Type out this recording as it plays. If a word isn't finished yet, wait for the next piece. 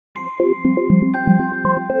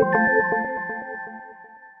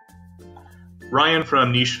Ryan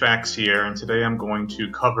from Niche Facts here, and today I'm going to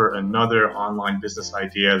cover another online business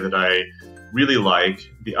idea that I really like.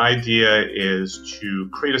 The idea is to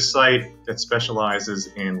create a site that specializes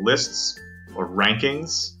in lists or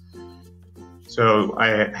rankings. So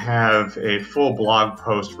I have a full blog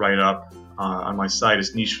post write-up on my site.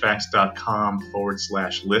 It's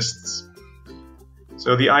nichefacts.com/lists.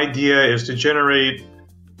 So the idea is to generate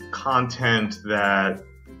content that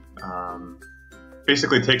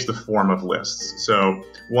basically takes the form of lists. So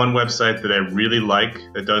one website that I really like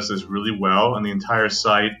that does this really well on the entire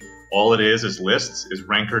site, all it is lists, is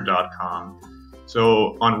ranker.com.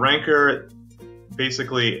 So on Ranker,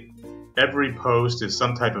 basically every post is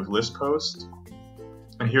some type of list post.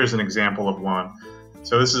 And here's an example of one.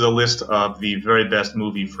 So this is a list of the very best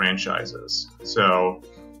movie franchises. So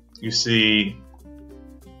you see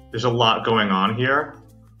there's a lot going on here,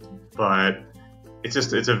 but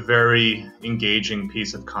it's a very engaging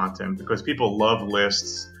piece of content because people love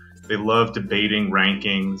lists. They love debating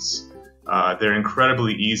rankings. They're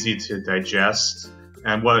incredibly easy to digest.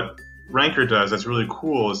 And what Ranker does that's really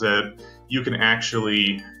cool is that you can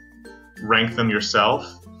actually rank them yourself.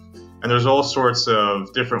 And there's all sorts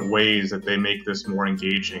of different ways that they make this more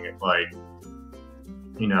engaging. Like,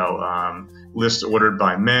 lists ordered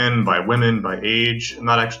by men, by women, by age. I'm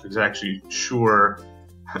not actually sure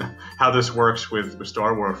how this works with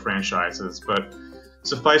Star Wars franchises, but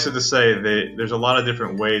suffice it to say, there's a lot of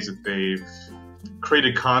different ways that they've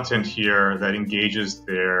created content here that engages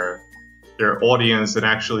their audience and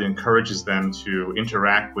actually encourages them to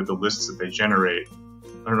interact with the lists that they generate.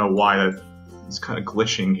 I don't know why it's kind of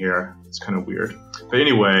glitching here. It's kind of weird. But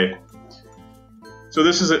anyway, so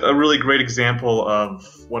this is a really great example of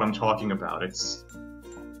what I'm talking about. It's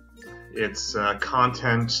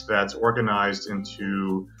content that's organized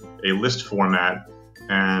into a list format,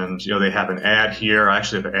 and they have an ad here. I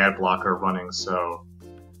actually have an ad blocker running, so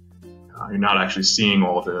you're not actually seeing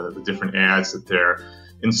all the different ads that they're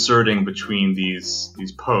inserting between these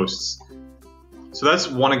posts. So that's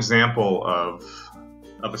one example of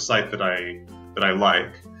a site that I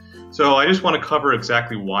like. So I just want to cover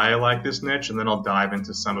exactly why I like this niche, and then I'll dive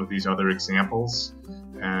into some of these other examples.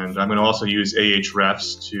 And I'm going to also use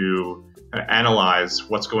Ahrefs to analyze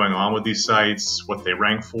what's going on with these sites, what they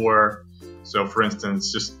rank for. So for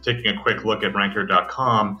instance, just taking a quick look at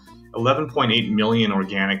ranker.com, 11.8 million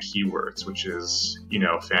organic keywords, which is,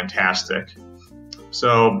 fantastic.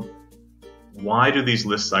 So why do these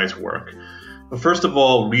list sites work? Well, first of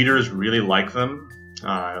all, readers really like them.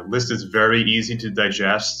 List is very easy to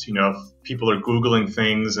digest. If people are Googling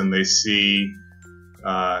things and they see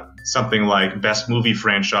something like best movie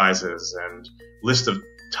franchises and list of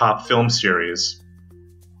top film series,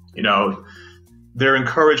 they're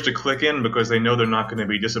encouraged to click in because they know they're not going to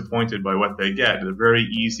be disappointed by what they get. They're very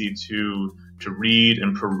easy to read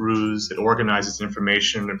and peruse. It organizes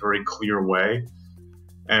information in a very clear way.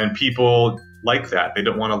 And people like that. They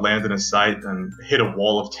don't want to land in a site and hit a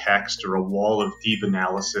wall of text or a wall of deep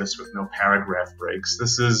analysis with no paragraph breaks.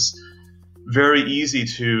 This is very easy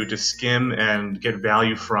to skim and get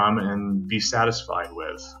value from and be satisfied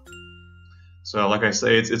with. So like I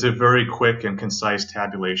say, it's a very quick and concise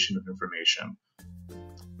tabulation of information.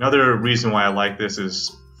 Another reason why I like this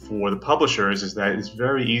is for the publishers is that it's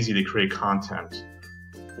very easy to create content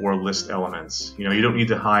for list elements. You don't need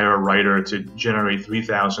to hire a writer to generate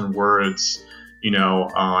 3,000 words,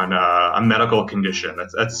 on a medical condition.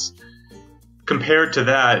 That's compared to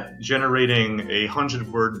that, generating a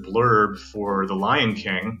 100-word blurb for The Lion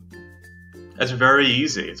King. That's very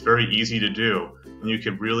easy. It's very easy to do, and you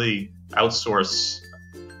could really outsource.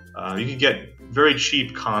 You could get very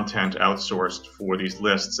cheap content outsourced for these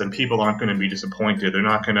lists, and people aren't going to be disappointed. They're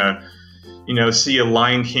not going to, see a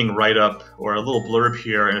Lion King write-up or a little blurb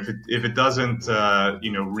here, and if it doesn't,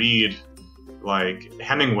 read like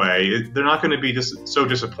Hemingway, they're not going to be so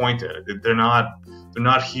disappointed. They're not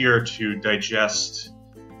here to digest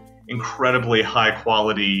incredibly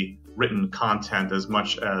high-quality written content as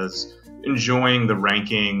much as enjoying the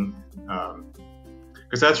ranking.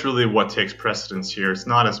 Because that's really what takes precedence here. It's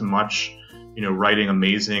not as much, writing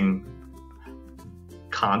amazing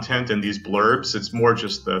content in these blurbs. It's more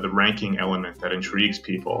just the ranking element that intrigues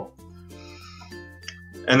people.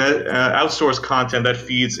 And that outsourced content, that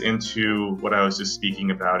feeds into what I was just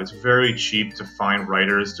speaking about. It's very cheap to find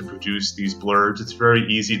writers to produce these blurbs. It's very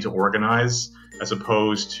easy to organize as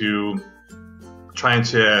opposed to trying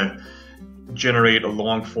to generate a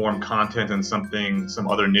long-form content in some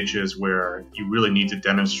other niches where you really need to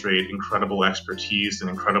demonstrate incredible expertise and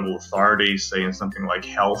incredible authority, say in something like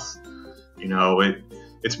health.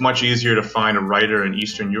 it's much easier to find a writer in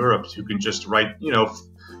Eastern Europe who can just write,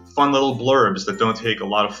 fun little blurbs that don't take a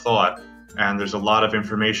lot of thought. And there's a lot of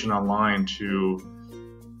information online to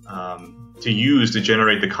use to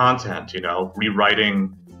generate the content.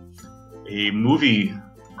 Rewriting a movie,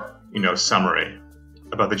 summary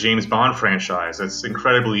about the James Bond franchise. That's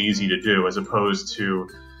incredibly easy to do, as opposed to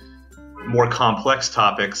more complex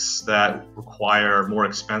topics that require more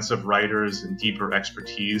expensive writers and deeper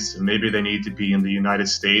expertise, and maybe they need to be in the United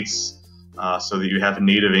States so that you have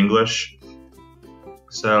native English.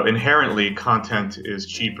 So inherently, content is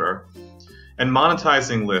cheaper. And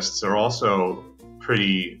monetizing lists are also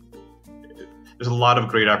there's a lot of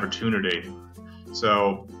great opportunity.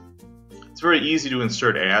 So it's very easy to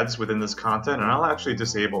insert ads within this content, and I'll actually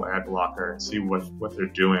disable ad blocker and see what they're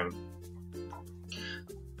doing.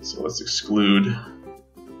 So let's exclude,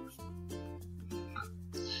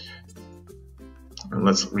 and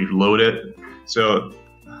let's reload it. So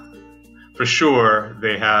for sure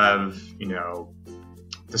they have,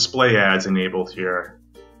 display ads enabled here.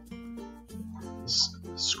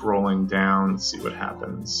 Scrolling down, see what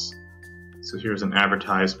happens. So here's an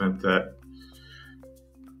advertisement that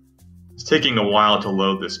it's taking a while to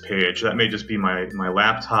load this page. That may just be my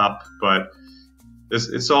laptop, but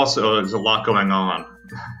there's a lot going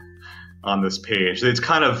on this page. It's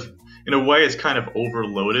kind of, in a way, it's kind of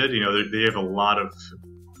overloaded. They have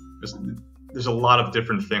there's a lot of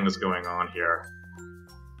different things going on here.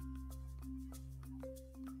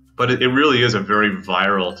 But it really is a very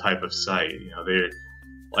viral type of site. They're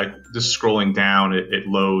like just scrolling down, it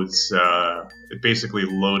loads, it basically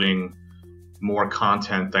loading more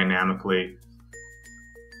content dynamically.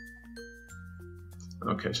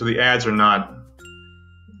 Okay, so the ads are not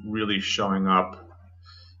really showing up.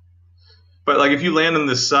 But like if you land on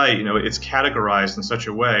this site, it's categorized in such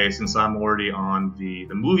a way, since I'm already on the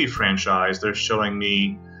movie franchise, they're showing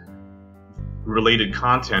me related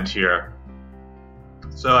content here.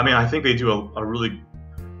 So, I think they do a really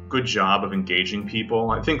good job of engaging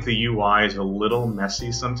people. I think the UI is a little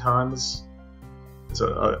messy sometimes. It's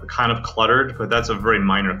a kind of cluttered, but that's a very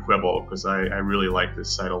minor quibble because I really like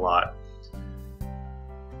this site a lot.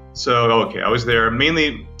 So, okay, I was there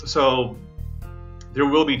mainly, so there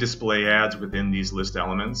will be display ads within these list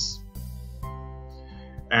elements.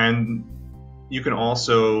 And you can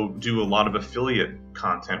also do a lot of affiliate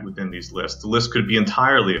content within these lists. The list could be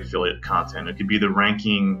entirely affiliate content. It could be the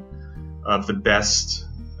ranking of the best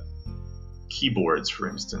keyboards, for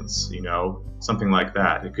instance, something like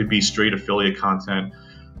that. It could be straight affiliate content,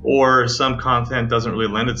 or some content doesn't really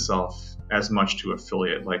lend itself as much to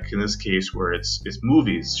affiliate, like in this case where it's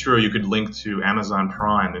movies. Sure, you could link to Amazon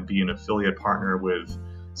Prime and be an affiliate partner with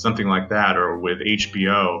something like that, or with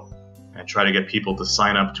HBO, and try to get people to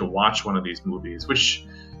sign up to watch one of these movies, which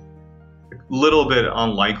a little bit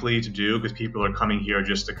unlikely to do because people are coming here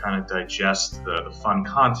just to kind of digest the fun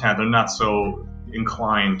content. They're not so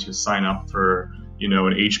inclined to sign up for an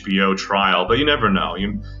HBO trial, but you never know.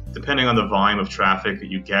 Depending on the volume of traffic that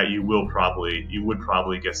you get, you would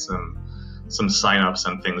probably get some signups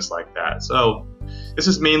and things like that. So this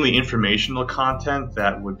is mainly informational content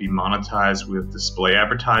that would be monetized with display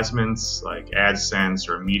advertisements like AdSense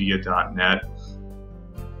or Media.net.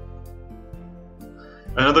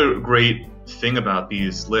 Another great thing about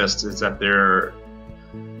these lists is that they're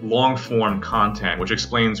long-form content, which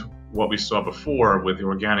explains what we saw before with the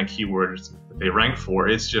organic keywords that they rank for.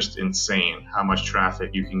 It's just insane how much traffic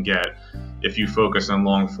you can get if you focus on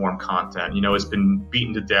long-form content. It's been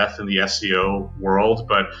beaten to death in the SEO world,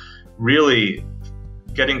 but really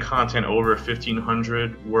getting content over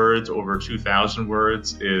 1,500 words, over 2,000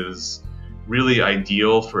 words is really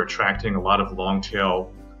ideal for attracting a lot of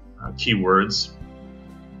long-tail keywords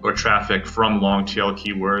or traffic from long-tail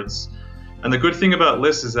keywords. And the good thing about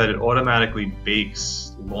lists is that it automatically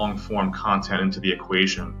bakes long-form content into the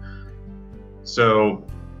equation. So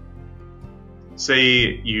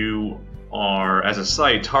say you are, as a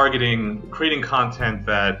site, creating content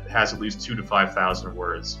that has at least 2,000 to 5,000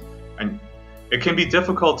 words. And it can be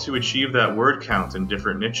difficult to achieve that word count in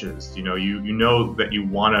different niches. You know that you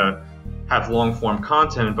want to have long-form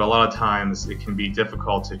content, but a lot of times it can be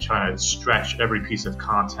difficult to try to stretch every piece of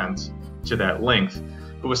content to that length.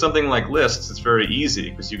 But with something like lists, it's very easy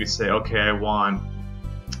because you could say, okay,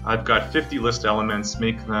 I've got 50 list elements,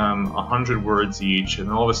 make them 100 words each, and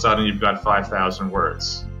all of a sudden you've got 5,000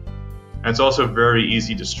 words. And it's also very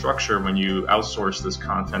easy to structure when you outsource this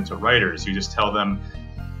content to writers. You just tell them,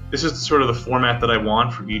 this is sort of the format that I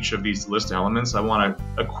want for each of these list elements. I want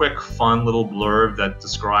a quick, fun little blurb that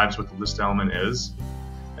describes what the list element is,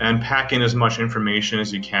 and pack in as much information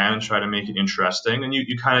as you can and try to make it interesting. And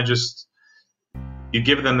you kind of just you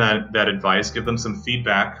give them that advice, give them some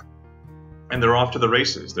feedback, and they're off to the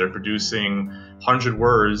races. They're producing 100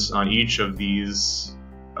 words on each of these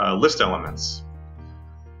list elements.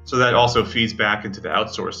 So that also feeds back into the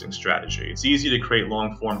outsourcing strategy. It's easy to create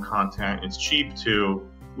long-form content. It's cheap too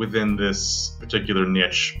within this particular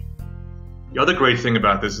niche. The other great thing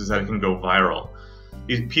about this is that it can go viral.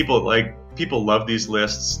 People love these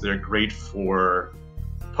lists. They're great for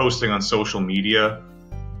posting on social media,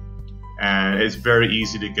 and it's very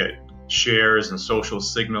easy to get shares and social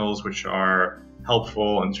signals, which are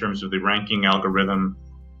helpful in terms of the ranking algorithm.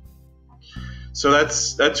 So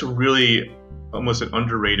that's really almost an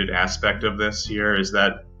underrated aspect of this here, is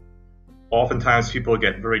that oftentimes people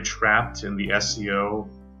get very trapped in the SEO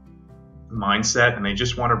mindset, and they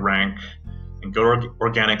just want to rank and go to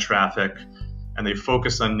organic traffic, and they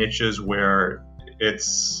focus on niches where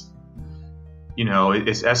it's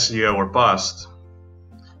SEO or bust.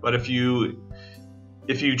 But if you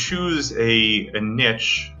choose a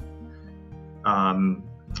niche,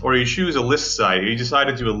 or you choose a list site, you decide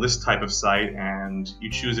to do a list type of site, and you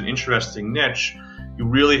choose an interesting niche, you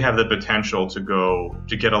really have the potential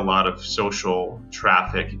to get a lot of social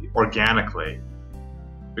traffic organically,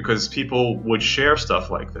 because people would share stuff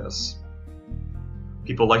like this.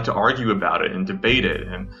 People like to argue about it and debate it,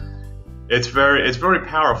 and it's very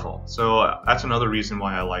powerful. So that's another reason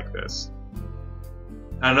why I like this.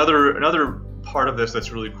 And another part of this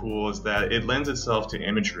that's really cool is that it lends itself to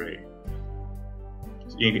imagery.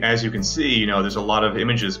 As you can see, there's a lot of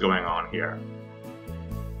images going on here.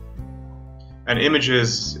 And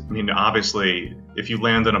images, obviously, if you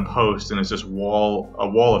land on a post and it's just a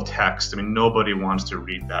wall of text, nobody wants to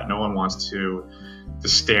read that. No one wants to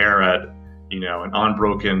stare at, an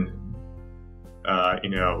unbroken,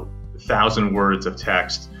 1,000 words of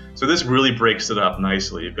text. So this really breaks it up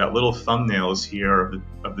nicely. You've got little thumbnails here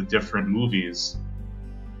of the different movies.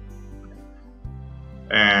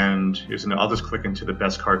 And I'll just click into the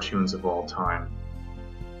best cartoons of all time.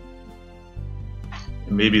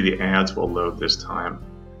 And maybe the ads will load this time.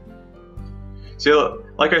 So,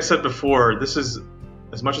 like I said before, this is,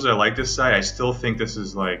 as much as I like this site, I still think this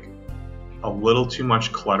is like a little too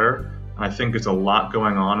much clutter. And I think there's a lot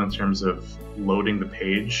going on in terms of loading the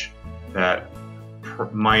page that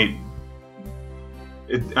might,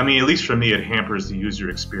 at least for me, it hampers the user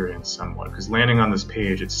experience somewhat. Because landing on this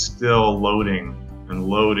page, it's still loading and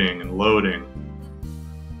loading and loading.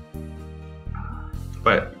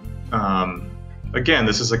 But again,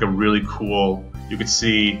 this is like a really cool, you could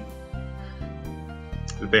see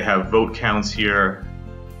that they have vote counts here,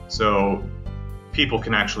 so people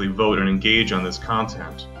can actually vote and engage on this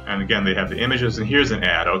content. And again, they have the images, and here's an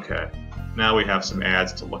ad. Okay, now we have some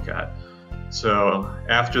ads to look at. So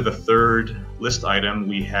after the third list item,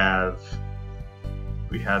 we have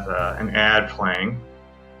an ad playing.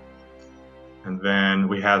 And then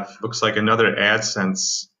we have, looks like, another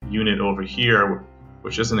AdSense unit over here,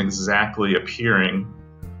 which isn't exactly appearing.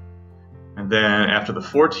 And then after the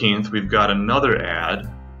 14th, we've got another ad.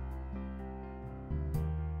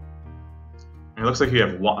 And it looks like you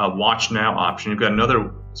have a Watch Now option. You've got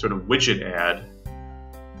another sort of widget ad.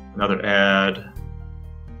 Another ad.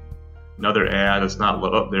 Another ad. It's not,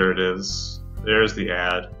 oh, there it is. There's the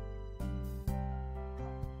ad.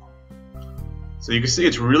 So you can see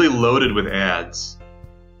it's really loaded with ads.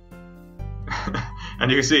 And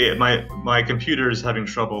you can see my computer is having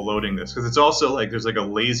trouble loading this, because it's also like there's like a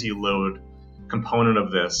lazy load component of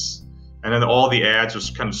this. And then all the ads are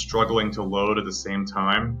kind of struggling to load at the same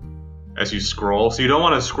time as you scroll. So you don't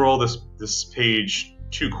want to scroll this page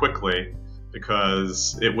too quickly,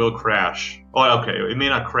 because it will crash. Oh, okay, it may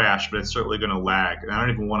not crash, but it's certainly going to lag. And I don't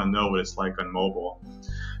even want to know what it's like on mobile.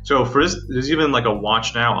 So for this, there's even like a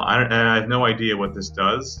Watch Now, and I have no idea what this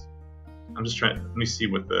does. I'm just trying, let me see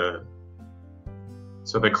what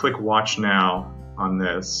so if I click Watch Now on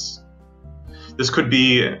this could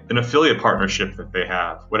be an affiliate partnership that they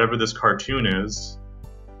have, whatever this cartoon is,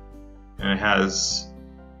 and it has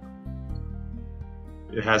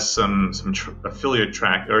some affiliate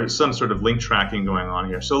track, or some sort of link tracking going on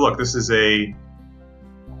here. So look, this is an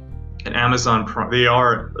Amazon Prime.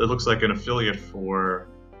 It looks like an affiliate for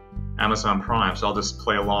Amazon Prime. So I'll just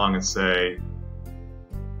play along and say,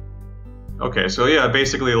 okay, so yeah,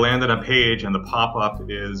 basically landed on a page, and the pop-up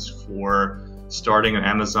is for starting an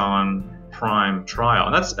Amazon Prime trial,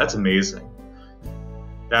 and that's amazing.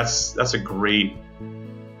 That's a great,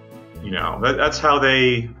 that's how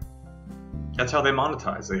they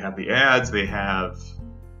monetize. They have the ads, they have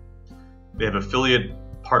affiliate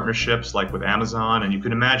partnerships like with Amazon, and you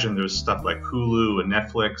can imagine there's stuff like Hulu and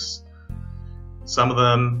Netflix. Some of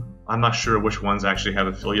them I'm not sure which ones actually have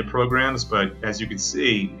affiliate programs, but as you can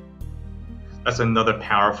see, that's another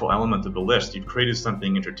powerful element of the list. You've created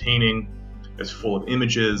something entertaining, it's full of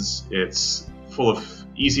images, it's full of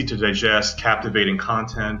easy to digest, captivating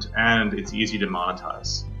content, and it's easy to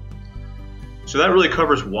monetize. So that really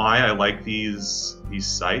covers why I like these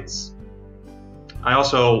sites. I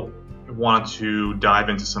also want to dive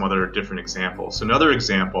into some other different examples. So another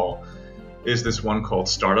example is this one called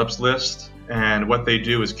Startups List, and what they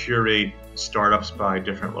do is curate startups by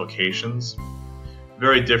different locations.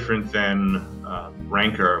 Very different than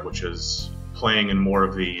Ranker, which is playing in more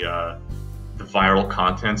of the viral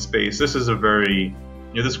content space. This is a very,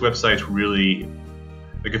 this website's really,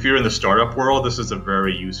 like if you're in the startup world, this is a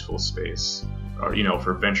very useful space, or,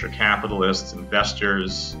 for venture capitalists,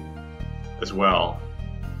 investors as well.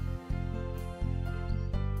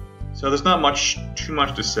 So there's not too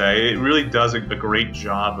much to say. It really does a great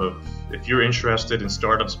job of, if you're interested in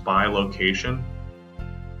startups by location,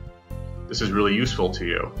 this is really useful to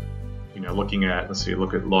you. Looking at,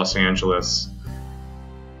 look at Los Angeles,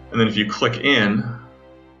 and then if you click in,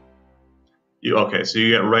 so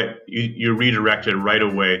you're redirected right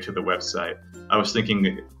away to the website. I was thinking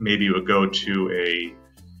that maybe you would go to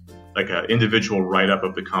an individual write-up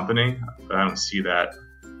of the company, but I don't see that.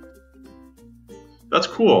 That's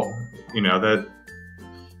cool. That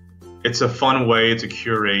it's a fun way to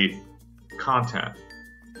curate content.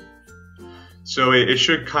 So it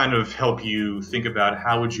should kind of help you think about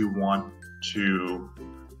how would you want to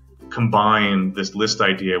combine this list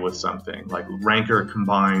idea with something. Like Ranker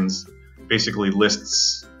combines, basically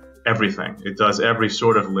lists everything. It does every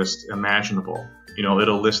sort of list imaginable.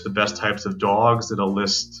 It'll list the best types of dogs, it'll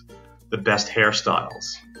list the best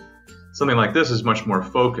hairstyles. Something like this is much more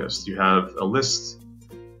focused. You have a list,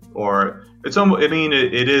 or it's almost,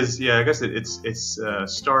 it is, I guess it's a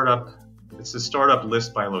startup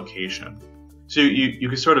list by location. So you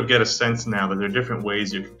can sort of get a sense now that there are different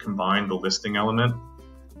ways you can combine the listing element.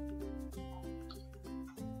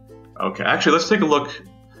 Okay, actually let's take a look,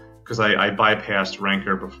 because I bypassed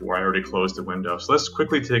Ranker before, I already closed the window. So let's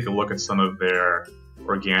quickly take a look at some of their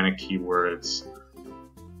organic keywords.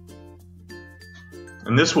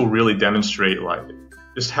 And this will really demonstrate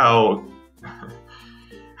just how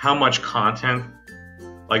much content.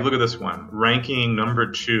 Look at this one, ranking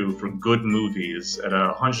 #2 for good movies at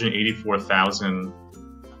 184,000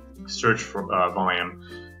 search volume.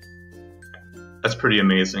 That's pretty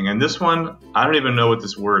amazing. And this one, I don't even know what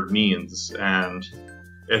this word means, and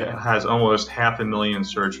it has almost 500,000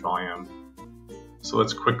 search volume. So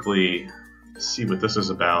let's quickly see what this is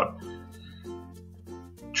about.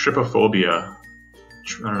 Trypophobia.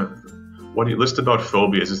 What do you list about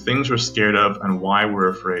phobias? Is things we're scared of and why we're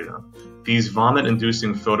afraid of. These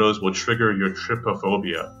vomit-inducing photos will trigger your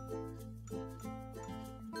trypophobia.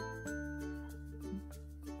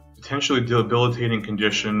 Potentially debilitating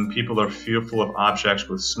condition. People are fearful of objects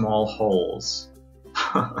with small holes.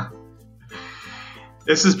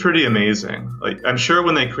 This is pretty amazing. I'm sure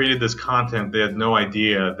when they created this content, they had no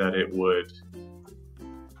idea that it would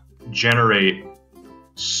generate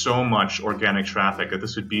so much organic traffic, that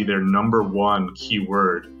this would be their #1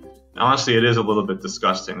 keyword. Honestly, it is a little bit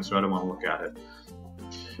disgusting, so I don't want to look at it.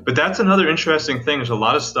 But that's another interesting thing. There's a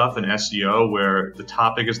lot of stuff in SEO where the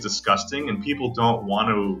topic is disgusting and people don't want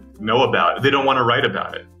to know about it. They don't want to write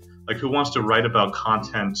about it. Who wants to write about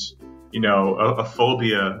content, a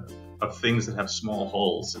phobia of things that have small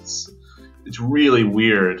holes? It's really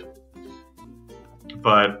weird.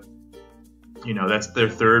 But, that's their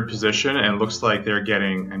 3rd position, and it looks like they're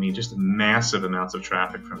getting, just massive amounts of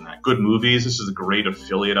traffic from that. Good movies, this is a great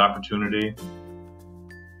affiliate opportunity.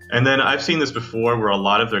 And then I've seen this before where a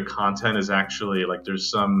lot of their content is actually,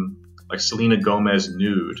 there's some, Selena Gomez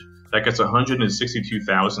nude, that gets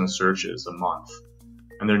 162,000 searches a month,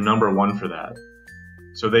 and they're #1 for that.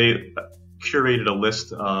 So they curated a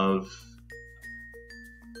list of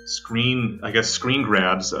screen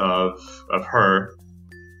grabs of her.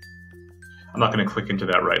 I'm not going to click into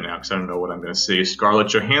that right now because I don't know what I'm going to see. Scarlett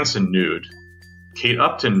Johansson nude, Kate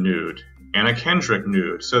Upton nude, Anna Kendrick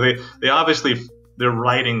nude. So they obviously, they're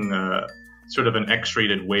writing sort of an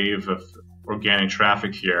X-rated wave of organic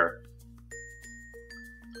traffic here.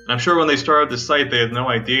 And I'm sure when they started the site, they had no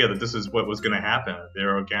idea that this is what was going to happen.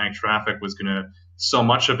 Their organic traffic was going to, so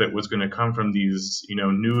much of it was going to come from these,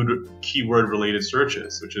 nude keyword-related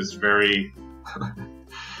searches, which is very...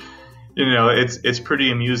 it's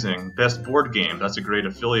pretty amusing. Best board game, that's a great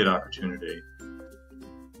affiliate opportunity.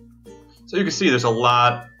 So you can see there's a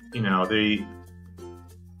lot, they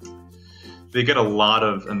get a lot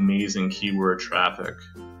of amazing keyword traffic.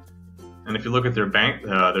 And if you look at their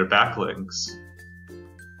backlinks,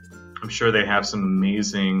 I'm sure they have some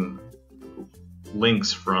amazing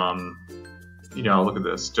links from, look at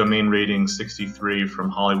this, domain rating 63 from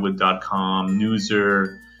Hollywood.com,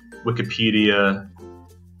 Newser, Wikipedia,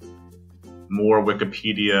 more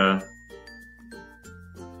Wikipedia,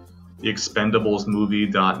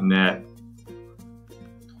 theexpendablesmovie.net,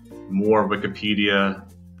 more Wikipedia.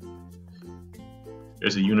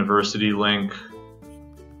 There's a university link.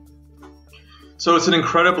 So it's an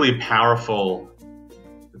incredibly powerful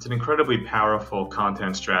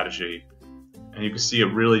content strategy. And you can see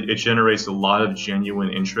it generates a lot of genuine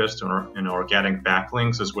interest in organic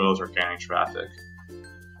backlinks as well as organic traffic.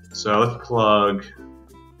 So let's plug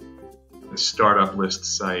the startup list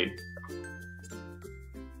site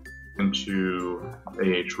into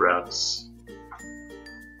Ahrefs,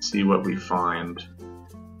 see what we find.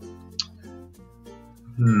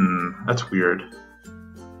 That's weird.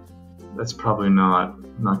 That's probably not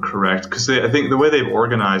correct, because I think the way they've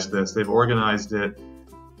organized this, they've organized it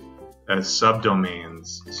as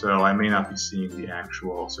subdomains, so I may not be seeing the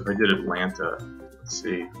actual. So if I did Atlanta, let's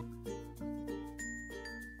see.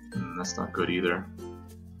 That's not good either.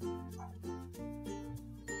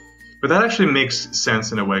 But that actually makes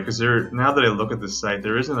sense in a way, because now that I look at the site,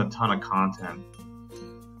 there isn't a ton of content.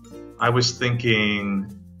 I was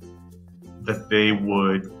thinking that they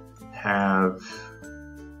would have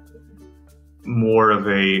more of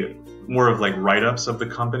like write-ups of the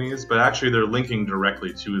companies, but actually they're linking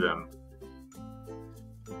directly to them.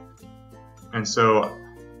 And so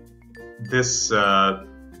these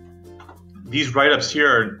write-ups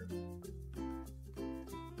here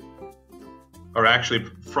are actually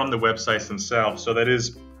from the websites themselves, so that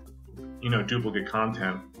is, duplicate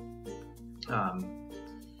content.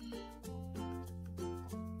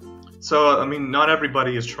 So, I mean, not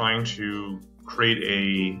everybody is trying to create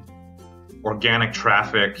a organic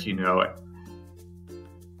traffic, AdSense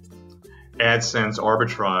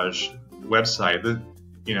arbitrage website.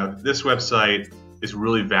 This website is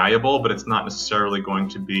really valuable, but it's not necessarily going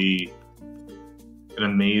to be an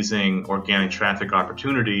amazing organic traffic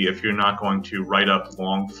opportunity if you're not going to write up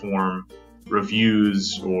long-form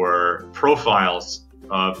reviews or profiles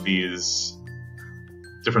of these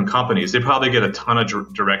different companies. They probably get a ton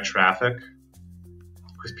of direct traffic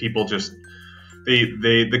because people just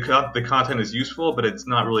the content is useful, but it's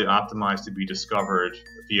not really optimized to be discovered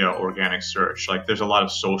via organic search. Like, there's a lot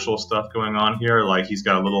of social stuff going on here. Like, he's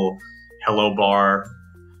got a little hello bar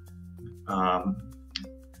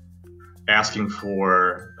asking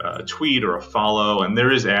for a tweet or a follow, and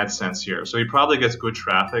there is AdSense here. So he probably gets good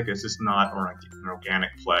traffic. It's just not an organic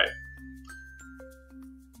play.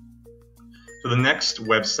 So the next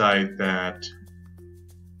website that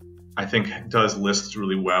I think does lists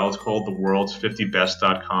really well is called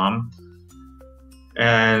theworlds50best.com.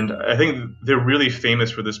 And I think they're really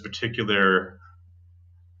famous for this particular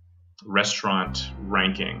restaurant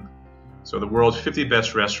ranking. So the world's 50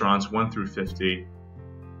 best restaurants, 1 through 50.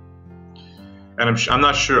 And I'm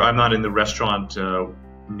not sure, I'm not in the restaurant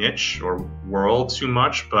niche or world too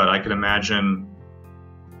much, but I can imagine,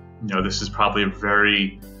 this is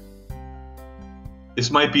probably this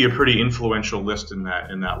might be a pretty influential list in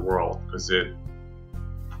that world, because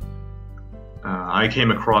I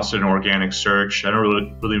came across an organic search. I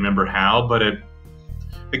don't really remember how, but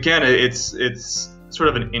it's sort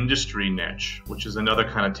of an industry niche, which is another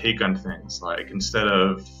kind of take on things. Like, instead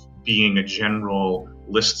of being a general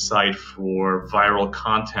list site for viral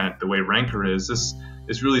content the way Ranker is, this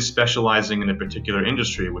is really specializing in a particular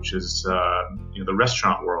industry, which is the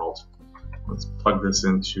restaurant world. Let's plug this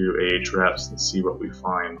into Ahrefs and see what we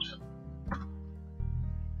find.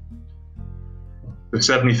 The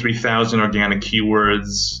 73,000 organic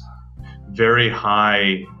keywords, very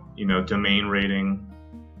high, domain rating.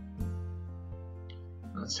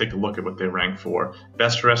 Let's take a look at what they rank for.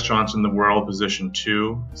 Best restaurants in the world, position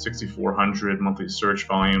 2, 6,400 monthly search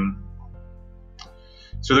volume.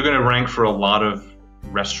 So they're going to rank for a lot of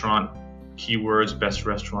restaurant keywords. Best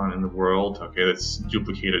restaurant in the world. Okay, that's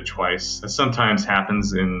duplicated twice. That sometimes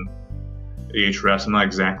happens in Ahrefs. I'm not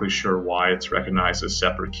exactly sure why it's recognized as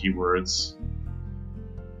separate keywords.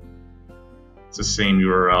 It's the same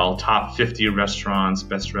URL. Top 50 restaurants,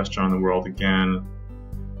 best restaurant in the world again.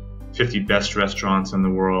 50 best restaurants in the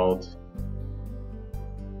world.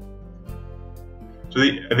 So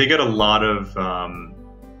they get a lot of,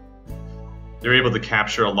 they're able to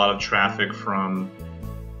capture a lot of traffic from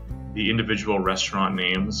the individual restaurant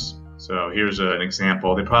names. So here's an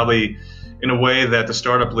example. They probably, in a way that the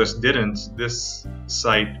startup list didn't, this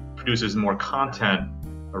site produces more content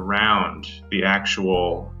around the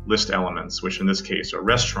actual list elements, which in this case are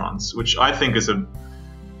restaurants, which I think is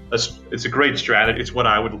it's a great strategy. It's what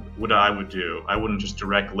I would do. I wouldn't just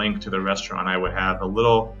direct link to the restaurant. I would have a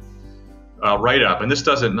little write up, and this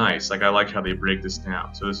does it nice. Like I like how they break this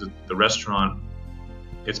down. So this is the restaurant.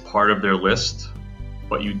 It's part of their list,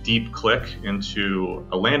 but you deep click into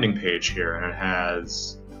a landing page here, and it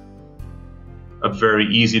has a very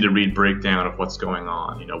easy to read breakdown of what's going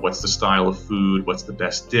on. You know, what's the style of food, what's the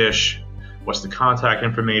best dish, what's the contact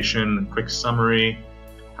information, quick summary,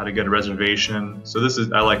 how to get a reservation. So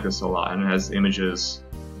I like this a lot, and it has images,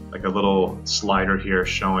 like a little slider here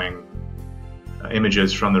showing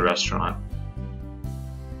images from the restaurant.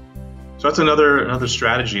 So that's another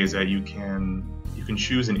strategy, is that you can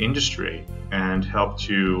choose an industry and help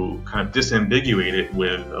to kind of disambiguate it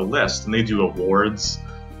with a list. And they do awards,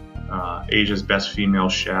 Asia's best female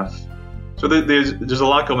chef. So there's a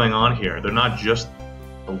lot going on here. They're not just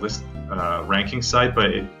a list ranking site,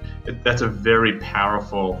 but that's a very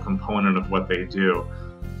powerful component of what they do.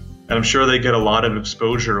 And I'm sure they get a lot of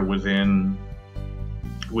exposure within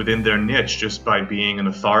their niche just by being an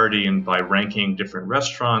authority and by ranking different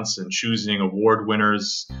restaurants and choosing award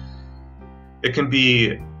winners. It can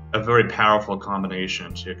be a very powerful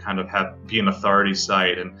combination to kind of be an authority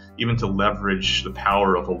site, and even to leverage the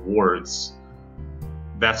power of awards.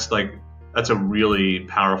 That's a really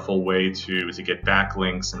powerful way to get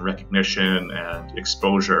backlinks and recognition and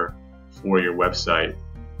exposure for your website.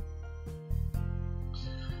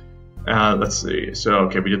 Let's see. So,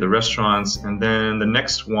 okay, we did the restaurants, and then the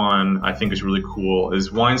next one I think is really cool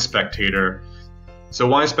is Wine Spectator. So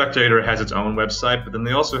Wine Spectator has its own website, but then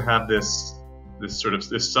they also have this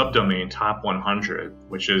subdomain, Top 100,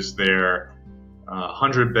 which is their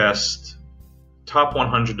 100 best, Top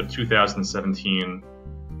 100 of 2017.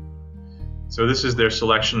 So this is their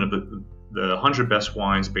selection of the 100 best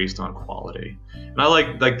wines based on quality. And I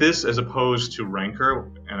like this as opposed to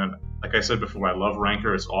Ranker. And like I said before, I love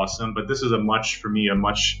Ranker, it's awesome, but this is a much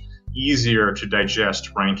easier to digest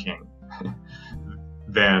ranking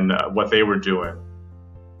than what they were doing.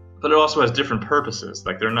 But it also has different purposes.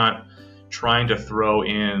 Like, they're not trying to throw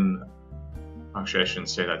in, actually I shouldn't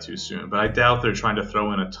say that too soon, but I doubt they're trying to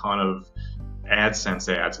throw in a ton of AdSense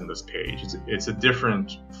ads in this page. It's a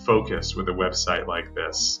different focus with a website like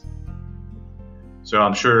this. So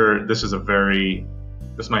I'm sure this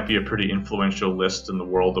might be a pretty influential list in the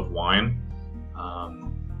world of wine.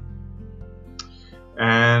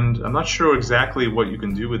 And I'm not sure exactly what you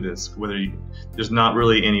can do with this, there's not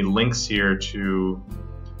really any links here to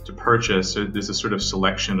purchase. So there's a sort of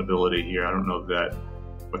selection ability here. I don't know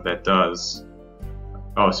what that does.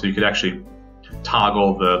 Oh, so you could actually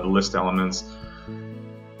toggle the list elements.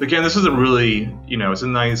 Again, this is a really, it's a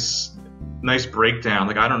nice breakdown.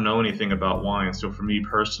 Like, I don't know anything about wine, so for me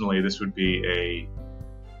personally, this would be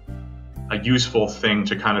a useful thing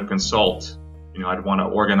to kind of consult. I'd want to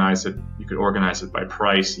organize it. You could organize it by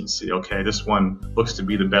price and see, okay, this one looks to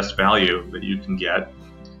be the best value that you can get.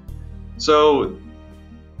 So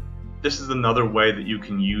this is another way that you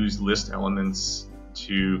can use list elements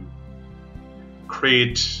to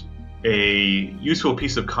create a useful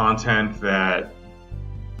piece of content that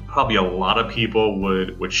probably a lot of people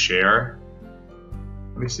would share.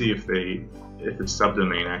 Let me see if the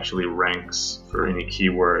subdomain actually ranks for any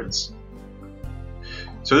keywords.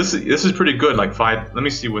 So this is pretty good. Like let me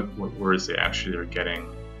see what words they actually are getting.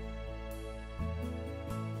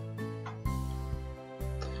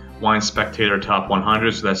 Wine Spectator Top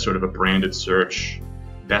 100, so that's sort of a branded search.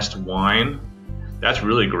 Best wine, that's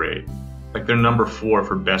really great. Like, they're number 4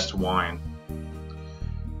 for best wine.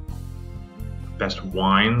 Best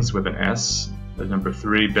wines with an S, they're number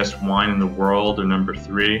 3. Best wine in the world, they're number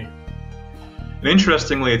 3. And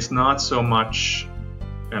interestingly, it's not so much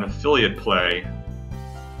an affiliate play.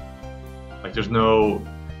 Like,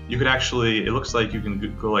 you could actually, it looks like you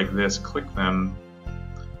can go like this, click them,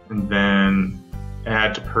 and then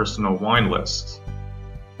add to personal wine list.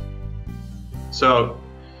 So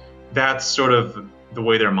that's sort of the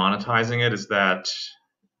way they're monetizing it, is that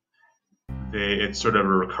it's sort of a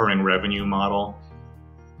recurring revenue model.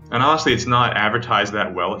 And honestly, it's not advertised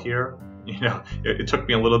that well here. It took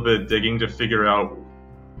me a little bit of digging to figure out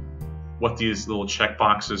what these little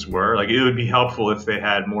checkboxes were. Like, it would be helpful if they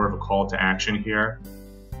had more of a call to action here,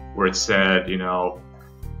 where it said,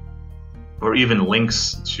 or even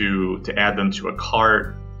links to add them to a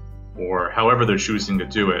cart, or however they're choosing to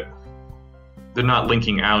do it. They're not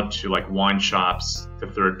linking out to like wine shops to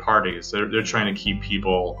third parties. They're trying to keep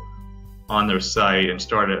people on their site and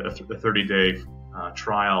start a 30-day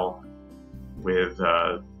trial with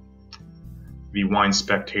the Wine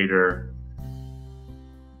Spectator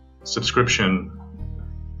subscription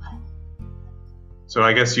So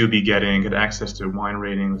I guess you'd be get access to wine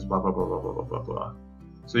ratings, blah, blah, blah, blah, blah, blah, blah, blah.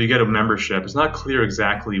 So you get a membership. It's not clear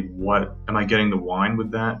exactly what, am I getting the wine with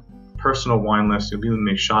that? Personal wine list, you'll be able to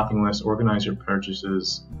make shopping lists, organize your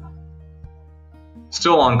purchases.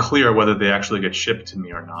 Still unclear whether they actually get shipped to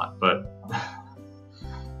me or not, but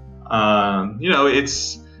you know,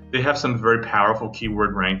 they have some very powerful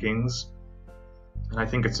keyword rankings, and I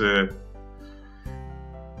think it's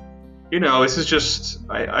you know, this is just,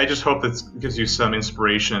 I just hope that gives you some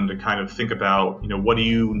inspiration to kind of think about, you know, what do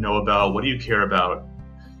you know about, what do you care about,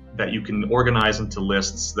 that you can organize into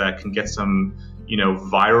lists that can get some, you know,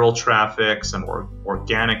 viral traffic, some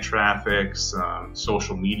organic traffic, some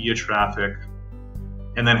social media traffic,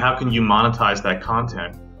 and then how can you monetize that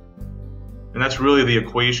content? And that's really the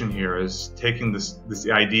equation here, is taking this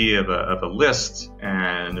idea of a list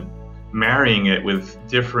and marrying it with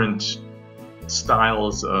different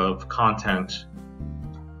styles of content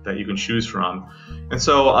that you can choose from. And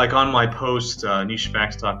so, like on my post,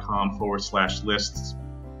 nichefacts.com/lists,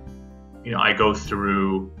 you know, I go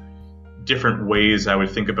through different ways I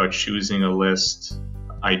would think about choosing a list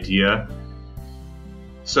idea.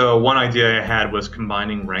 So one idea I had was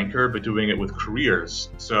combining Ranker, but doing it with careers.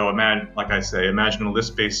 So imagine a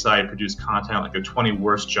list-based site, produce content like the 20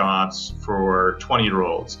 worst jobs for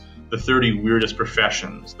 20-year-olds, the 30 weirdest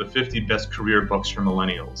professions, the 50 best career books for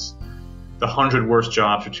millennials, the 100 worst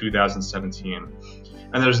jobs for 2017.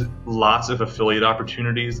 And there's lots of affiliate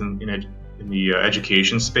opportunities in the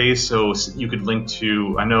education space. So you could link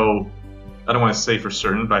to, I don't want to say for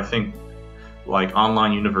certain, but I think like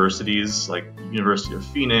online universities like University of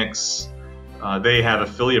Phoenix, they have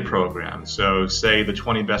affiliate programs. So say the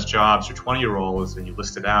 20 best jobs for 20-year-olds, and you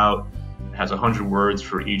list it out, it has 100 words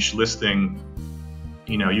for each listing.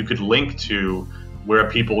 You know, you could link to where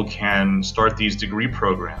people can start these degree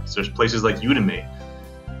programs. There's places like Udemy.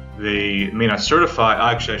 They may not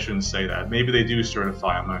certify, actually I shouldn't say that. Maybe they do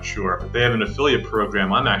certify, I'm not sure. But they have an affiliate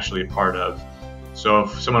program I'm actually a part of. So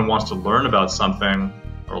if someone wants to learn about something,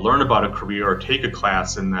 or learn about a career, or take a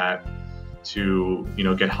class in that to, you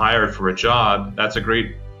know, get hired for a job, that's a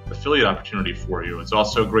great affiliate opportunity for you. It's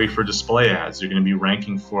also great for display ads. You're going to be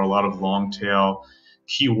ranking for a lot of long tail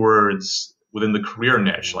keywords within the career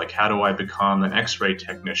niche, like how do I become an X-ray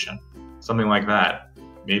technician, something like that.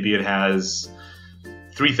 Maybe it has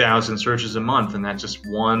 3,000 searches a month, and that's just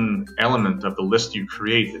one element of the list you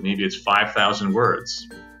create, that maybe it's 5,000 words.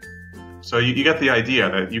 So you get the idea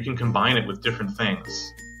that you can combine it with different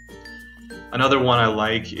things. Another one I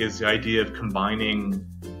like is the idea of combining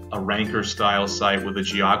a ranker style site with a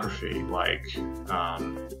geography.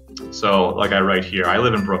 So like I write here, I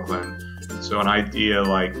live in Brooklyn. So an idea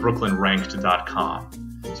like brooklynranked.com.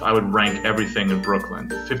 So I would rank everything in Brooklyn,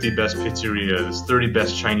 50 best pizzerias, 30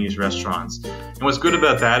 best Chinese restaurants. And what's good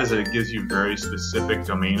about that is that it gives you very specific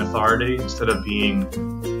domain authority, instead of being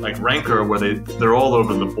like Ranker where they're all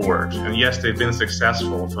over the board. And yes, they've been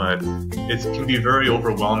successful, but it can be very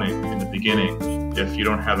overwhelming in the beginning if you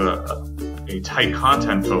don't have a tight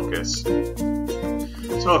content focus.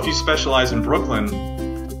 So if you specialize in Brooklyn,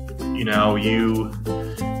 you know, you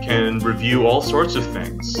can review all sorts of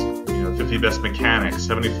things. 50 best mechanics,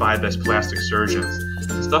 75 best plastic surgeons.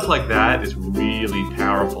 Stuff like that is really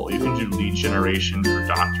powerful. You can do lead generation for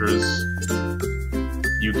doctors.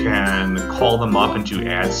 You can call them up and do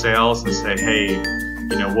ad sales and say, hey, you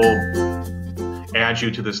know, we'll add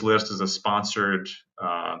you to this list as a sponsored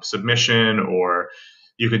submission, or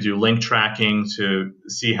you could do link tracking to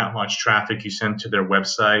see how much traffic you send to their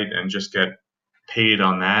website and just get paid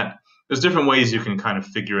on that. There's different ways you can kind of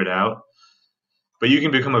figure it out. But you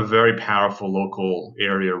can become a very powerful local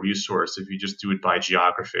area resource if you just do it by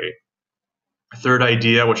geography. A third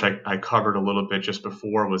idea, which I covered a little bit just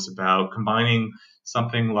before, was about combining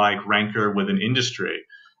something like Ranker with an industry.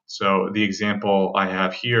 So the example I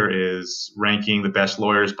have here is ranking the best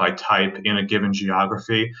lawyers by type in a given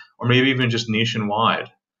geography, or maybe even just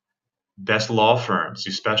nationwide. Best law firms.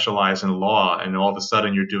 You specialize in law, and all of a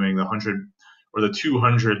sudden you're doing the 100 or the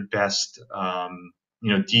 200 best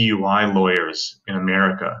DUI lawyers in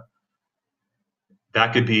America.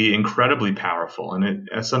 That could be incredibly powerful. And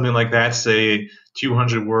something like that, say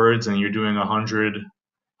 200 words, and you're doing 100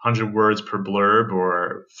 words per blurb,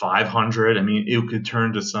 or 500. I mean, it could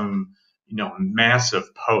turn to some,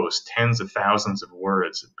 massive post, tens of thousands of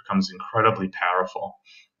words. It becomes incredibly powerful.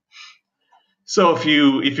 So if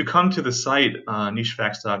you come to the site,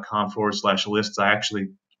 nichefacts.com/lists, I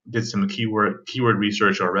actually did some keyword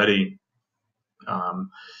research already.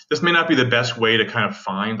 This may not be the best way to kind of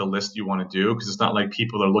find the list you want to do, because it's not like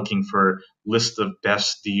people are looking for lists of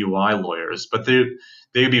best DUI lawyers, but they'd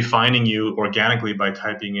be finding you organically by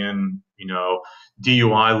typing in,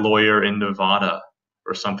 DUI lawyer in Nevada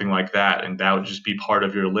or something like that, and that would just be part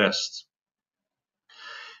of your list.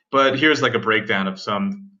 But here's like a breakdown of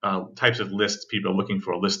some types of lists people are looking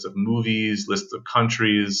for: a list of movies, list of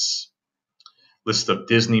countries, list of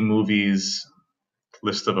Disney movies,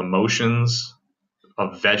 list of emotions,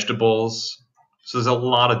 of vegetables. So there's a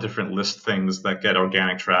lot of different list things that get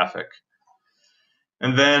organic traffic.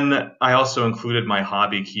 And then I also included my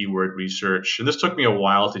hobby keyword research. And this took me a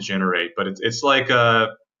while to generate, but it's like I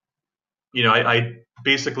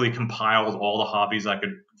basically compiled all the hobbies I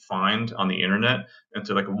could find on the internet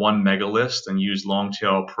into like one mega list and used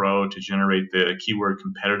Longtail Pro to generate the keyword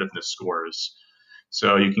competitiveness scores.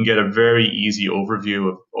 So you can get a very easy overview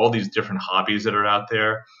of all these different hobbies that are out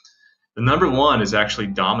there. The number one is actually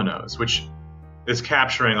Domino's, which is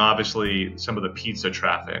capturing obviously some of the pizza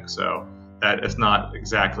traffic. So that is not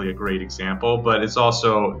exactly a great example, but it's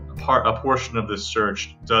also a portion of this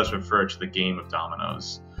search does refer to the game of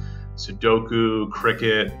Domino's. Sudoku,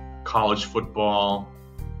 cricket, college football,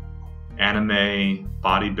 anime,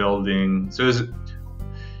 bodybuilding. So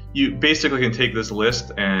you basically can take this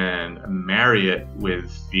list and marry it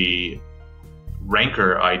with the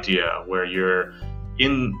ranker idea, where you're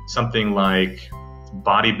in something like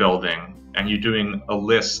bodybuilding and you're doing a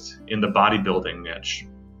list in the bodybuilding niche.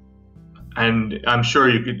 And I'm sure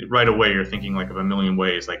you could right away, you're thinking like of a million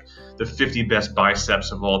ways, like the 50 best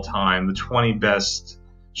biceps of all time, the 20 best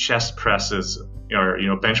chest presses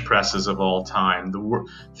or bench presses of all time, the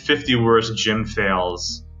 50 worst gym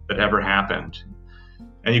fails that ever happened.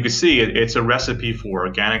 And you can see it's a recipe for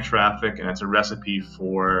organic traffic, and it's a recipe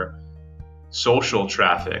for social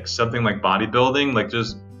traffic. Something like bodybuilding, like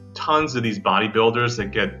there's tons of these bodybuilders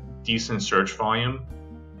that get decent search volume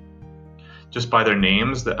just by their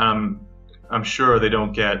names. That I'm sure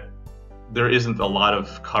there isn't a lot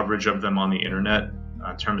of coverage of them on the internet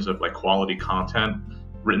in terms of like quality content,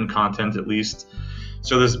 written content at least.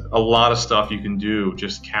 So there's a lot of stuff you can do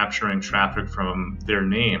just capturing traffic from their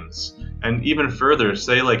names. And even further,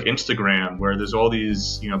 say like Instagram, where there's all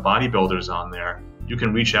these bodybuilders on there. You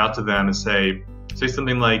can reach out to them and say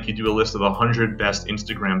something like you do a list of 100 best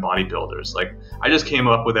Instagram bodybuilders. Like I just came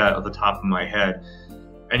up with that at the top of my head.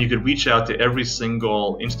 And you could reach out to every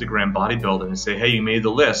single Instagram bodybuilder and say, hey, you made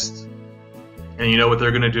the list. And you know what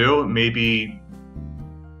they're going to do? Maybe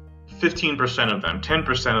 15% of them,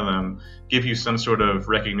 10% of them give you some sort of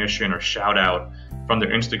recognition or shout out from their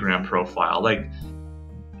Instagram profile. Like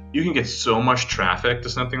you can get so much traffic to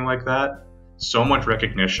something like that, so much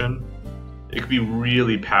recognition. It could be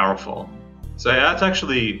really powerful. So that's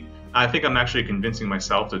actually, I think I'm actually convincing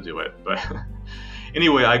myself to do it. But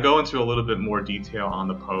anyway, I go into a little bit more detail on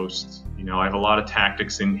the post. I have a lot of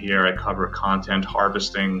tactics in here. I cover content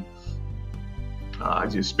harvesting,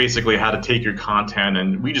 just basically how to take your content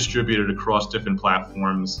and redistribute it across different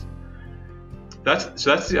platforms.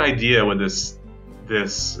 That's the idea with this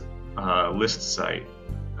list site.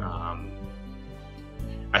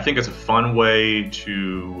 I think it's a fun way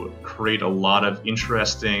to create a lot of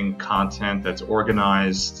interesting content that's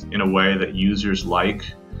organized in a way that users like.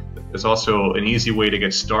 It's also an easy way to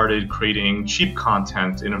get started creating cheap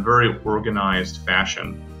content in a very organized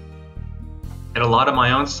fashion. And a lot of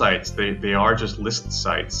my own sites, they are just list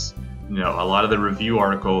sites. A lot of the review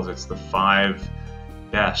articles, it's the 5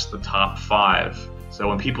 best, the top 5. So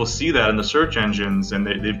when people see that in the search engines and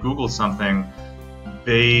they've Googled something,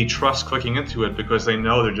 they trust clicking into it because they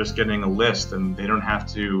know they're just getting a list and they don't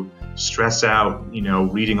have to stress out,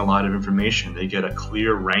 reading a lot of information. They get a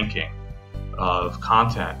clear ranking of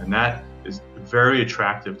content, and that is very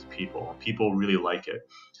attractive to people. People really like it.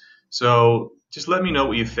 So just let me know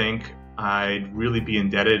what you think. I'd really be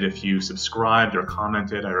indebted if you subscribed or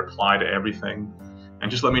commented. I reply to everything. And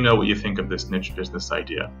just let me know what you think of this niche business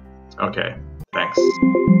idea. Okay, thanks.